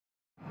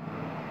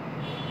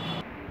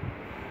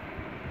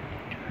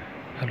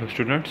Hello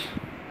students,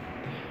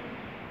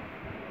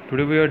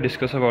 today we are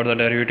discuss about the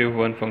derivative of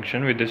one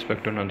function with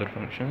respect to another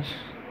functions.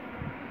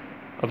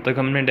 अब तक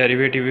हमने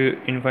derivative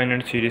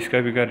infinite series का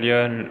भी कर लिया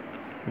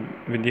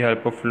with the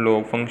help of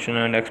log function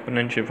and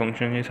exponential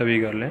function, ये सभी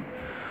कर लें।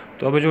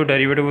 तो अब जो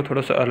डेरिवेटिव वो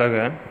थोड़ा सा अलग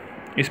है,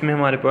 इसमें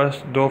हमारे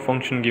पास दो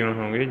फंक्शन गिवन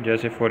होंगे,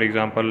 जैसे for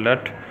example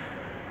let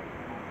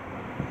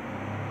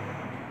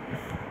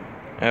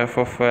F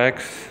of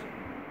x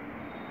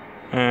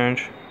and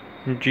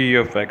ji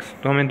of x.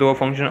 तो हमें दो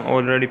फंक्शन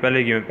ऑलरेडी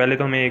पहले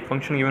तो हमें एक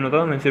फंक्शन गिवन होता,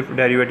 हमें सिर्फ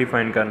डेरिवेटिव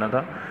फाइंड करना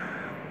था,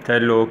 चाहे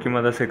लॉग की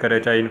मदद से करे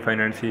चाहे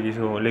इनफाइनाइट सीरीज़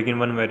हो, लेकिन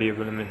वन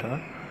वेरिएबल में था,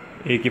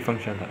 एक ही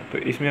फंक्शन था। तो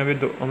इसमें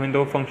हमें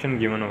दो फंक्शन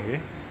गिवन होंगे,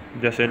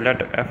 जैसे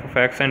late F of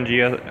x and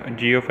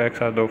ji of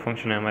x are दो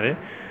फंक्शन है हमारे,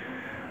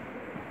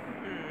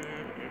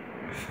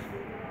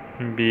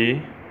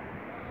 B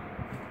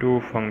to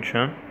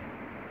function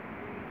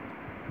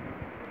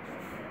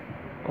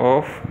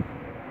of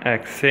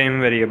x, same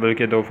variable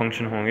के दो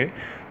फंक्शन होंगे।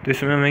 तो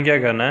इसमें हमें क्या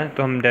करना है,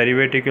 तो हम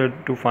डेरिवेटिव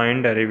टू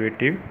फाइंड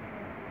डेरिवेटिव,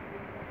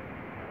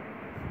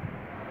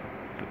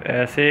 तो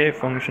ऐसे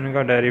फंक्शन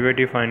का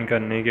डेरिवेटिव फाइंड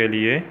करने के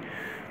लिए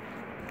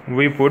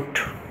we put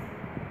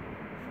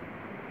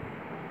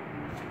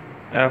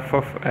F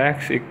of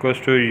x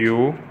equals to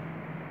you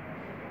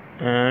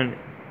and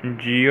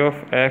ji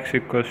of x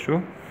equals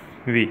to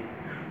we.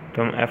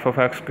 तो हम एफ ऑफ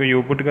एक्स को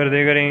यू पुट कर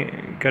दे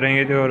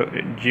करेंगे तो, और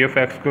जी ऑफ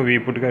एक्स को वी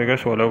पुट कर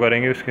सॉल्व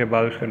करेंगे, उसके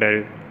बाद उसका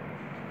डेरिवेटिव।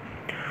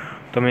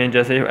 तो हमें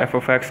जैसे एफ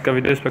ऑफ एक्स का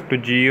with respect to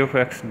ji of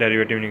x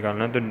derivative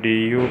निकालना, तो D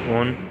you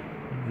on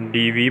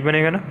D we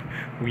बनेगा ना,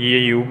 ये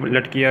यू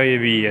लट किया, ये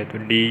वी है, तो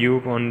D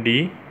you on D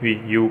we,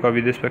 you का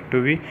विद रिस्पेक्ट टू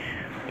वी,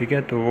 ठीक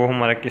है। तो वो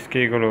हमारा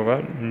किसके इक्वल होगा,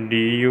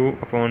 D you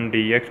upon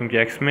D x, क्योंकि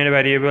एक्स में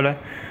वेरिएबल है,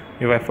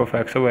 जो एफ ऑफ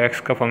एक्स है वो एक्स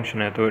का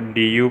फंक्शन है, तो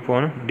D you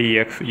upon D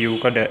x, you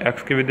का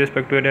एक्स के विद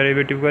रिस्पेक्ट टू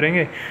डेरिवेटिव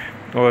करेंगे,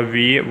 और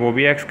वी वो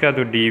भी एक्स का,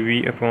 तो D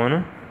we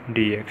upon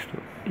D x.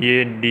 तो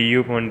ये D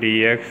you upon D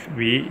x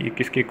we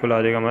किसके इक्वल आ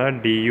जाएगा हमारा,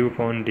 D you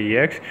upon D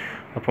x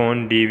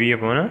upon D we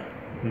upon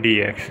D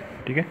x,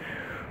 ठीक है।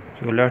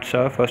 तो लेट्स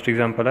फर्स्ट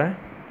एग्जांपल है,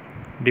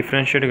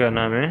 डिफ्रेंशिएट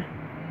करना हमें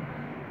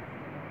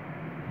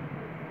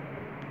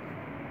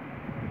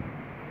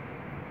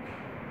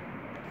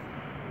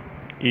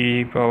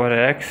ई power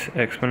x,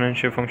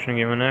 exponential function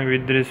given है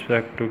विद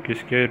रिस्पेक्ट टू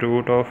किसके,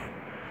 रूट ऑफ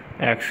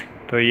एक्स।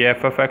 तो ये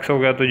एफ ऑफ एक्स हो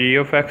गया, तो जी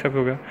ऑफ एक्स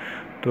हो गया,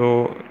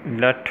 तो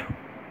लेट,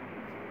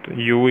 तो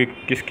यू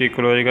किसके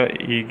इक्वल हो जाएगा,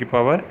 ई की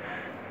पावर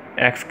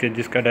एक्स के,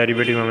 जिसका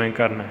डेरिवेटिव हमें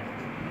करना है,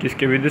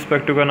 किसके विद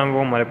रिस्पेक्ट टू करना,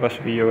 वो हमारे पास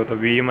वी होगा, तो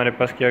वी हमारे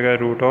पास क्या गया,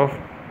 रूट ऑफ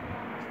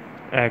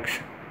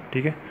एक्स,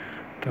 ठीक है।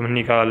 तो हम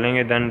निकाल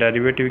लेंगे, देन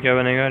डेरिवेटिव क्या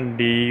बनेगा,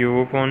 D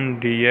you upon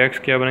D x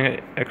क्या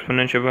बनेगा,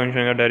 एक्सपोनेंशियल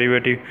फंक्शन का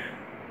डेरिवेटिव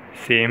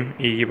सेम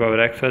ई की पावर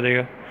एक्स आ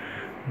जाएगा,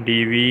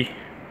 D we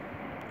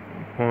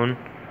upon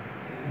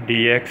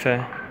D x है,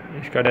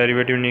 इसका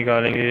डेरिवेटिव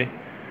निकालेंगे,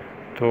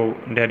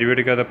 तो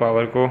डेरिवेटिव का तो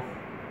पावर को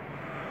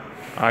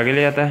आगे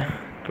ले जाता है,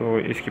 तो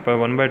इसकी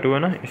पावर 1/2 है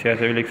ना, इसे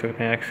ऐसे भी लिख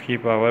सकते हैं, एक्स की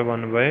पावर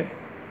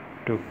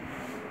 1/2।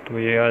 तो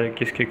ये आज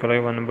किसकी इक्वल है,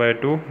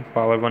 1/2,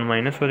 पावर 1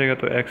 माइनस हो जाएगा,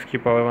 तो एक्स की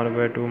पावर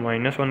 1/2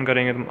 माइनस 1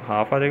 करेंगे तो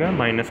हाफ आ जाएगा,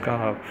 माइनस का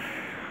हाफ।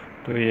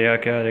 तो ये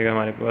क्या आ जाएगा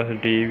हमारे पास,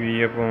 D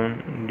we upon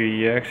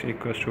D x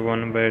equals to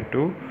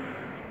 1/2,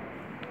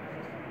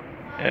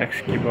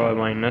 x की पावर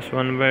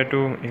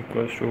 -1/2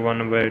 इक्वल्स टू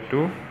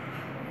 1/2,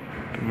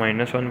 तो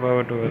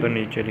 -1/2 है तो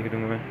नीचे लिख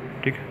दूँगा मैं,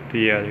 ठीक है। तो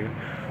ये आ जाएगा,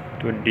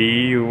 तो डी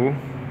यू,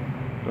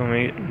 तो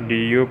हमें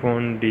D you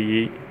upon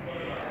D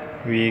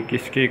we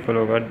किसके इक्वल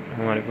होगा,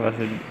 हमारे पास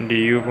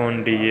D you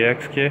upon D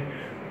x के,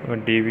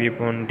 और D we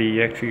upon D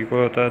x equal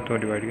होता है, तो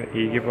डिवाइड कर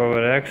ई की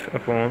पावर एक्स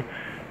अपॉन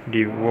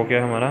डी, वो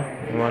क्या हमारा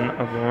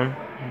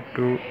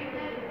 1/2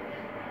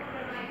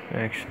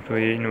 एक्स, तो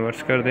ये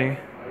इन्वर्स कर देंगे,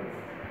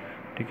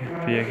 ठीक है।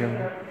 तो ये क्या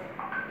होगा,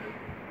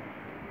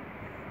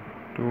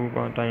 2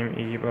 का टाइम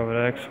ई की power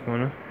x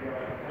upon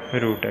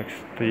root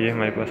x, तो ये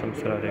हमारे पास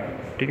आंसर आ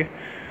जाएगा, ठीक है।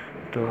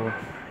 तो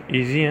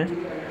इजी है।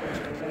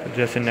 तो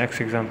जैसे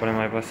नेक्स्ट एग्जांपल है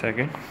हमारे पास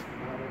सेकंड,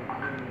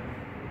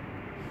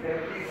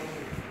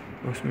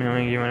 उसमें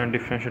हमें ये मैंने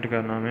डिफ्रेंशिएट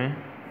करना, हमें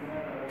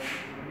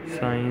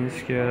साइन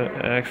स्क्वायर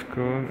एक्स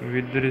को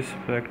विद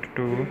रिस्पेक्ट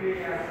टू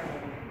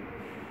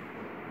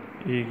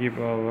ई की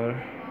पावर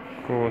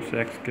कोस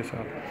एक्स के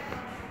साथ,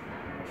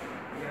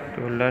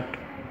 तो let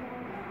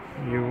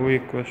you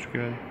equals to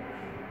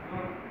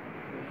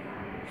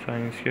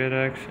sine square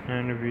x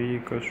and we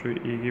equals to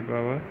ई की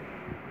पावर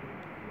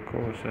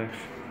कोस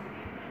एक्स।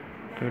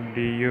 तो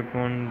D you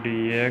upon D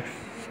x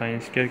sine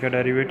square का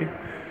डेरिवेटिव,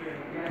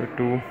 तो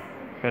 2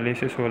 पहले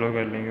इसे सोल्व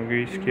कर लेंगे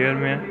क्योंकि स्क्वायर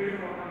में है,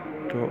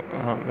 तो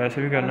हाँ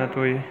वैसे भी करना,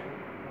 तो ये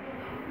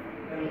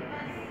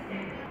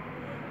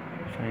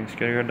साइन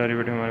स्क्वायर का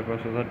डेरिवेटिव हमारे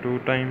पास होता 2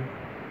 time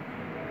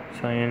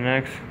sine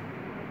x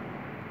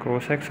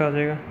cos x आ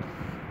जाएगा,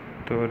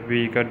 तो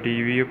बी का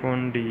D we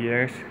upon D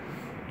x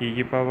ई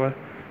की पावर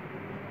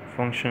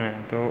फंक्शन है,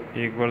 तो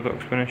एक बार तो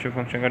एक्सपोनेंशियल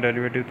फंक्शन का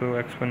डेरिवेटिव तो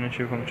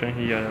एक्सपोनेंशियल फंक्शन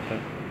ही आ जाता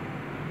है,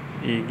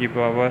 ई की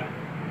पावर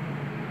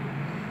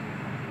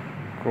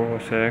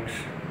कोस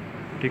एक्स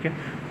ठीक है।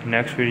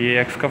 नेक्स्ट फिर ये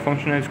एक्स का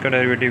फंक्शन है, इसका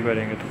डेरिवेटिव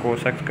करेंगे तो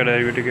कोस एक्स का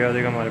डेरिवेटिव क्या आ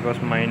जाएगा हमारे पास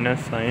माइनस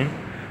साइन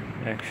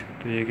एक्स।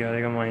 तो ये क्या आ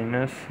जाएगा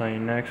माइनस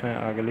साइन एक्स, मैं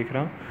आगे लिख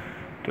रहा हूँ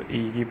तो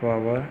ई की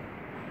पावर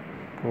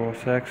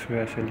कोस एक्स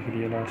वैसे लिख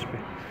दिया लास्ट पे,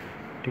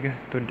 ठीक है।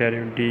 तो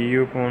D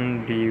you upon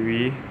D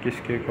we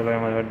किसके इक्वल है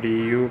हमारा, D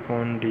you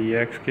upon D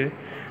x के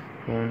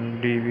upon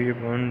D we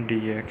upon D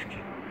x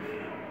के।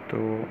 तो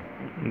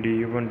D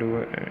you upon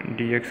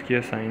D x की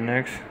है साइन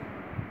एक्स,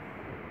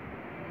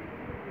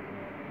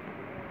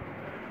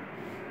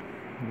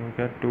 वो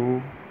क्या 2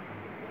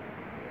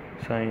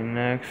 sine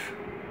x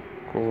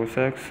cos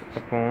x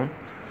upon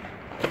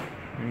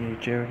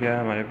नीचे क्या है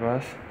हमारे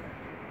पास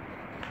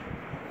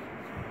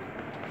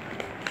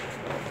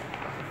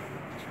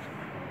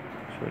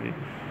सॉरी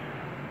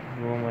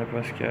वो हमारे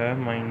पास क्या है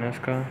माइनस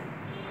का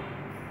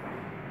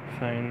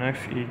साइन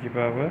एक्स ई की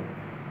पावर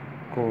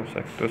कोस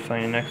एक्स। तो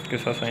साइन एक्स के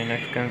साथ साइन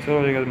एक्स कैंसिल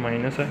हो जाएगा,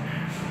 माइनस है।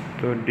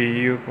 तो D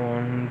you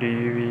upon D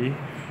we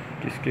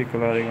किसके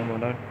इक्वल आ जाएगा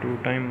हमारा 2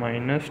 time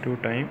minus 2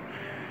 time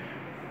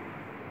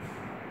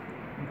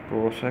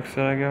cos x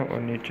आ गया और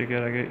नीचे क्या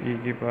रह गया ई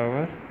की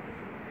पावर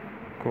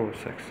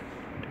कोस एक्स,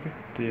 ठीक है।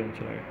 तो ये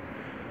आंसर आ गया।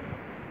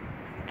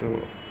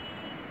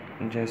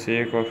 तो जैसे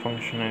एक और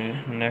फंक्शन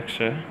है,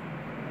 नेक्स्ट है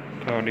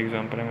थर्ड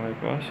एग्जांपल है हमारे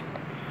पास,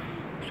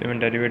 उसमें हमें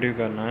डेरिवेटिव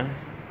करना है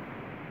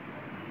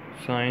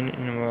साइन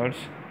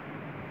इनवर्स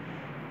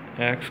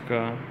एक्स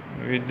का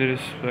विद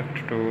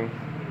रिस्पेक्ट टू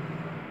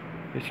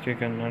इसके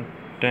करना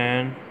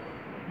tan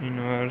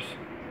इनवर्स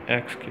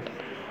एक्स के।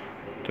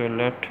 तो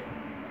late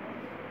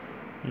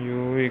u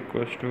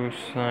equals to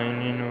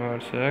sine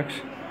inverse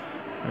x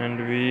and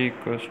v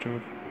equals to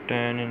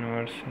tan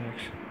inverse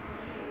x,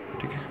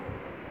 ठीक है।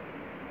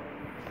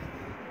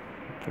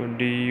 तो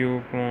D you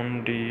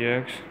upon D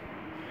x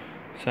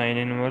sine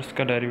inverse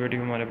का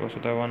डेरिवेटिव हमारे पास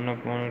होता है 1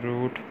 upon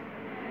root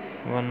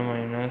 1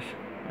 minus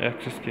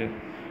x square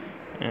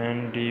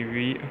and D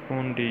we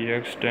upon D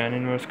x tan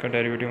inverse का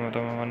derivative होता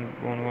है 1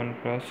 अपॉन 1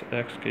 प्लस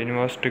एक्स के।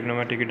 इनवर्स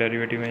ट्रिग्नोमेट्री की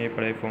डेरिवेटिव में ये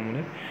पढ़ाई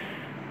फॉर्मूले।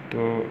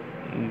 तो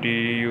D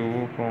you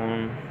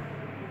upon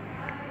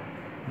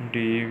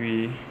D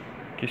we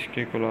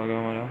किसके को लगा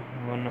हमारा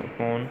 1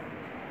 upon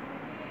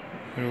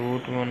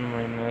root 1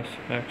 minus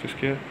x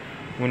square.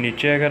 वो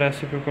नीचे अगर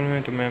रेसिप्रोकल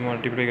में तो मैं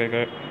मल्टीप्लाई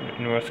कर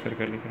इन्वर्स कर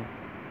लिख रहा हूँ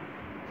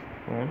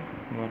अपॉन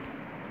 1।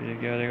 तो ये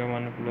क्या आ जाएगा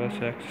 1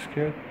 plus x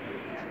square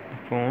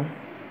upon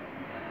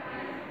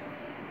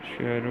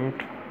square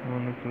root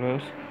 1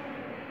 plus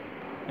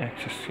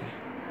x square,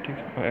 ठीक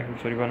है।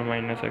 Sorry 1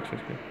 minus x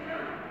square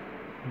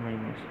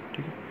minus,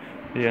 ठीक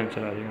है। ये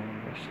आंसर आ जाएगा हमारे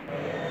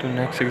पास। तो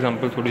नेक्स्ट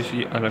एग्जांपल थोड़ी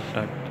सी अलग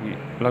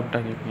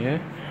टाइप की है।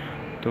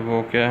 तो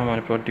वो क्या है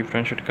हमारे पास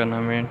डिफ्रेंशिएट करना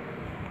में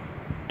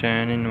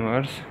tan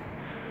इनवर्स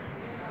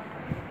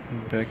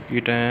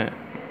ब्रैकेट है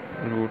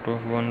root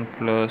of 1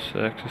 plus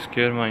x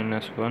square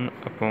minus 1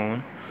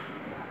 upon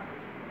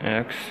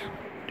x,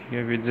 ठीक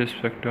है। विद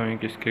रिस्पेक्ट टू हमें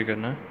किसके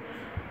करना है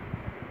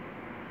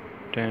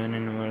tan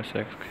इनवर्स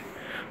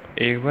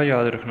एक्स। एक बार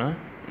याद रखना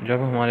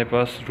जब हमारे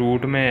पास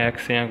रूट में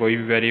एक्स या कोई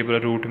भी वेरिएबल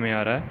रूट में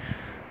आ रहा है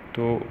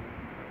तो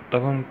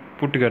तब हम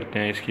पुट करते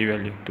हैं इसकी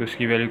वैल्यू। तो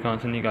इसकी वैल्यू कहाँ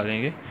से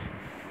निकालेंगे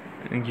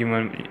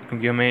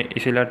क्योंकि हमें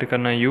इसे लेट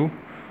करना है u,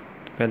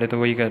 तो पहले तो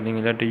वही कर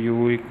लेंगे लेट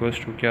u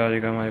इक्वल्स टू क्या आ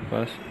जाएगा हमारे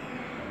पास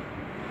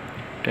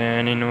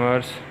tan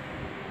inverse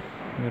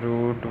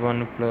root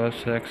 1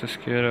 plus x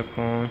square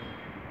upon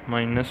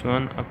minus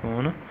 1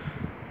 upon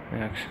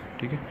x,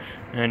 ठीक है।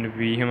 एंड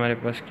v हमारे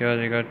पास क्या आ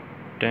जाएगा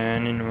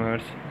tan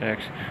इनवर्स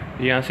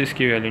x। यहाँ से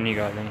इसकी वैल्यू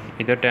निकालेंगे,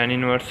 इधर tan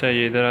इनवर्स है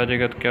ये इधर आ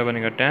जाएगा तो क्या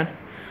बनेगा tan।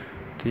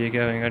 तो ये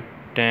क्या बनेगा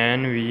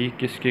tan v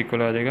किसके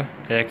इक्वल आ जाएगा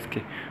x के।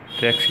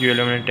 तो x की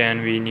वैल्यू हमने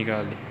tan v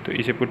निकाल ली तो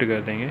इसे पुट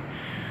कर देंगे।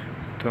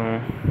 तो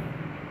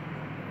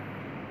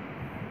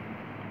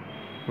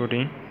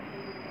putting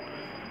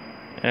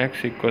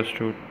x equals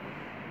to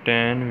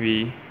tan v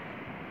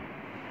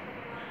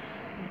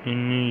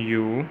in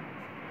u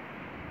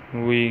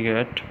we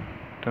get,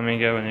 तो हमें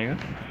क्या बनेगा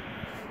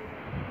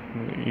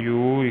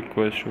u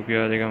इक्वल्स टू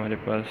क्या आ जाएगा हमारे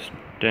पास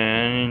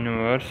tan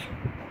inverse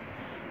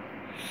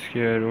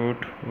square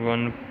root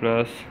 1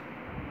 plus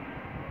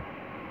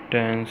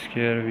tan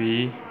square v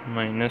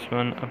minus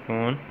 1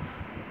 upon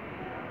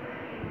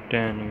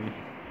tan v।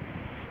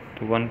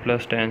 तो 1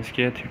 प्लस tan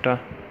स्क्वायर थीटा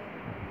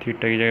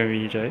की जगह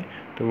v जाए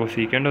तो वो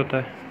सीकेंड होता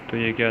है। तो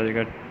ये क्या आ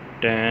जाएगा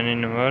tan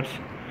inverse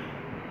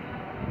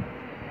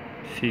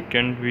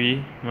सीकेंड v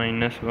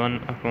minus 1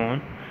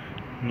 upon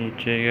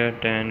नीचे गया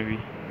tan v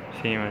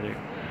सेम आ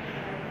जाएगा।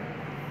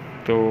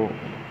 तो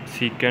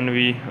सीकेंड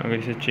v अगर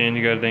इसे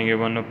चेंज कर देंगे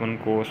 1 अपॉन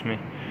कोस में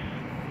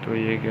तो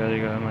ये क्या आ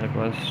जाएगा हमारे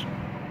पास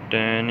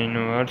tan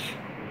इनवर्स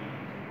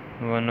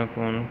 1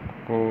 अपॉन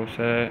कोस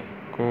है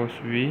कोस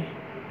v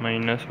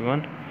माइनस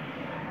 1,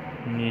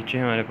 नीचे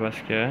हमारे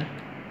पास क्या है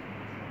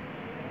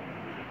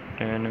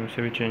tan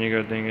उसे भी चेंज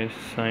कर देंगे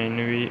साइन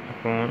v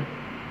अपॉन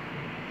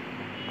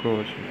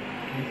कोस v।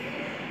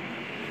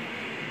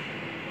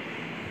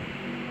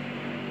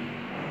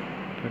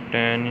 तो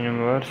tan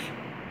इनवर्स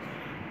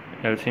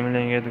एलसीएम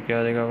लेंगे तो क्या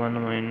आ जाएगा 1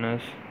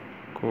 माइनस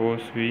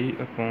कोस v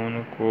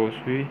अपॉन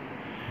कोस v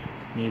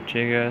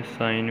नीचे क्या है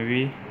sign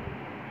we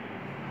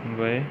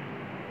by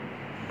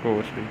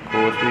cos we,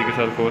 cos we के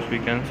साथ कोस वी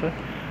कैंसिल,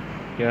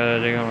 क्या आ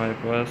जाएगा हमारे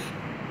पास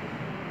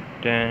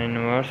tan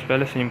इनवर्स।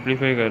 पहले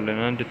सिंप्लीफाई कर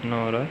लेना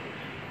जितना हो रहा है,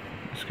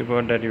 उसके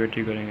बाद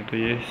डेरिवेटिव करेंगे। तो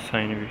ये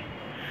साइन वी,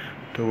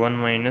 तो 1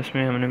 माइनस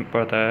में हमने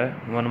पता है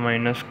 1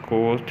 माइनस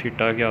कोस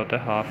थीटा क्या होता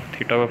है, हाफ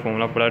थीटा का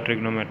फॉर्मूला पढ़ा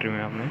ट्रिग्नोमेट्री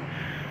में आपने,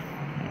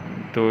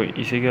 तो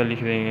इसे क्या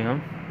लिख देंगे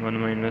हम 1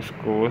 माइनस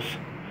कोस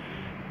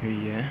वी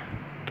है,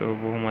 तो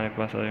वो हमारे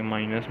पास आ जाएगा।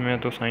 माइनस में है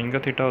तो साइन का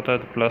थीटा होता है,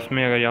 तो प्लस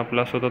में अगर यहाँ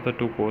प्लस होता तो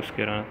 2 कोस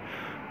स्क्वायर आना,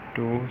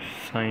 2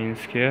 साइन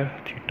स्क्वायर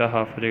थीटा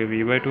हाफ हो जाएगा,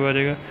 v/2 आ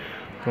जाएगा।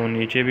 तो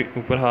नीचे भी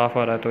ऊपर हाफ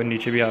आ रहा है तो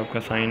नीचे भी आपका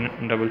साइन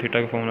डबल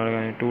थीटा का फॉर्मूला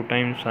लगाएंगे, 2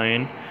 टाइम्स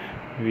साइन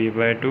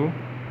v/2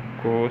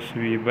 कोस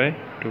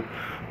v/2।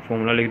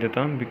 फॉर्मूला लिख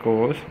देता हूँ,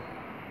 बिकॉज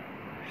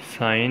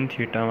साइन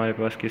थीटा हमारे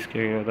पास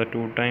किसके होता है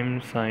 2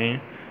 टाइम्स साइन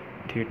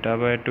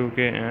θ/2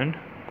 के एंड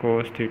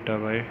कोस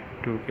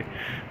θ/2 के।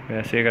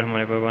 वैसे अगर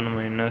हमारे पास 1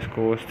 माइनस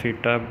कोस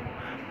थीटा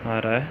आ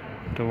रहा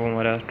है तो वो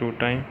हमारे पास 2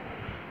 टाइम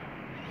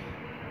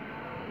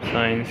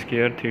साइन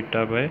स्क्वायर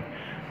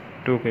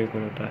θ/2 के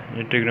इक्वल होता है।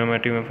 ये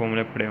ट्रिग्नोमेट्री में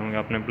फॉर्मूले पढ़े होंगे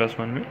आपने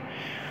 +1 में,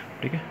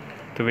 ठीक है।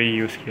 तो वही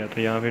यूज़ किया,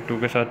 तो यहाँ पे 2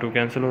 के साथ 2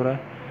 कैंसिल हो रहा है,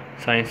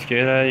 साइन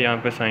स्क्वायर है यहाँ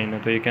पे साइन है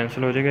तो ये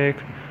कैंसिल हो जाएगा एक,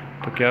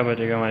 तो क्या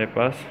बचेगा हमारे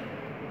पास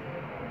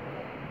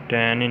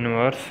tan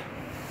inverse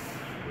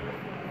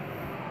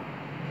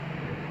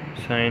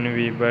sine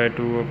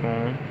v/2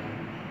 upon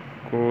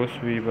कोस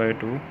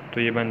v/2,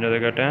 तो ये बन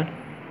जाएगा tan,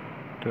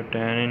 तो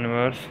tan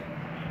इनवर्स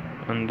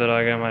अंदर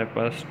आ गया हमारे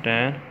पास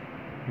tan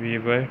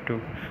v/2,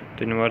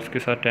 तो इनवर्स के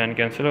साथ tan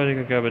कैंसिल हो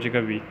जाएगा, क्या बचेगा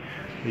v,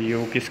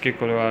 u किसके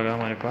इक्वल आ गया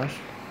हमारे पास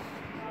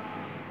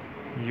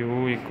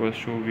u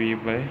इक्वल्स टू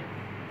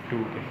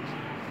v/2 के।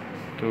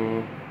 तो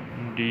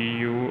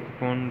du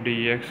अपॉन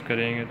dx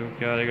करेंगे तो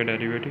क्या आ जाएगा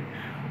डेरिवेटिव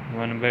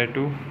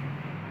 1/2,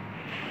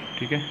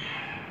 ठीक है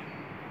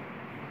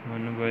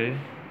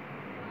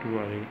 1/2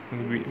 आ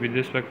जाएगा। विद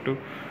रिस्पेक्ट टू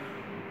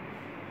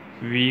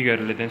v कर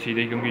लेते हैं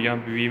सीधे, क्योंकि यहाँ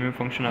v में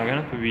फंक्शन आ गया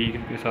ना, तो v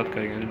के साथ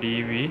करेंगे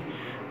डी वी,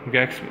 क्योंकि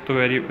x तो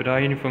वेरी रहा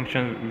ही नहीं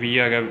फंक्शन, v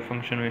आ गया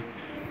फंक्शन में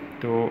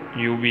तो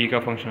u v का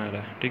फंक्शन आ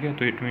रहा है, ठीक है।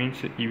 तो इट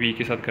मीन्स v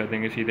के साथ कर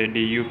देंगे सीधे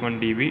D you upon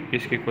D we,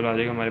 इसके इक्वल आ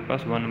जाएगा हमारे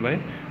पास 1/2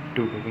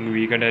 को, क्योंकि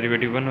v का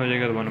डेरिवेटिव 1 हो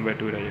जाएगा तो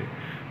 1/2 रह जाएगा,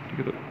 ठीक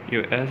है। तो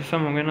ये ऐसे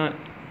सम होंगे ना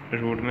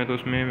रूट में, तो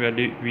उसमें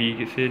वैल्यू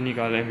v से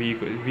निकाला है,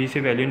 v से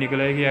वैल्यू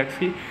निकल आएगी x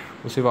की,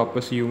 उसे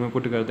वापस u में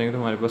पुट कर देंगे तो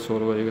हमारे पास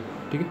सॉल्व हो जाएगा,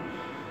 ठीक है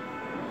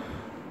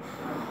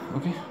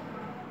ओके।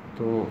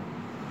 तो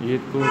ये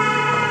तो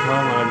था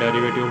हमारा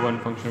derivative one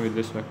function with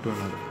respect to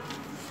another,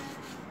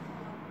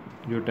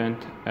 जो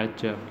 10th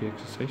H है आपकी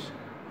एक्सरसाइज।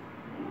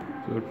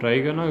 तो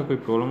ट्राई करना, अगर कोई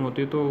प्रॉब्लम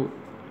होती है तो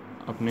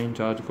अपने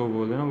इंचार्ज को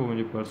बोल देना, वो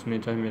मुझे पर्सनली,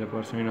 चाहे मेरा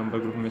पर्सनली नंबर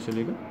ग्रुप में से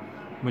लेकर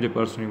मुझे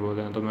पर्सनली बोल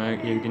देना, तो मैं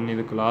एक दिन नहीं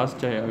तो क्लास,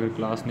 चाहे अगर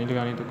क्लास नहीं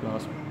लगानी तो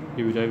क्लास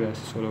की बजाय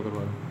वैसे सोल्व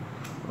करवा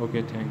दूँ।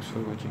 Okay, thanks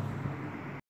for watching.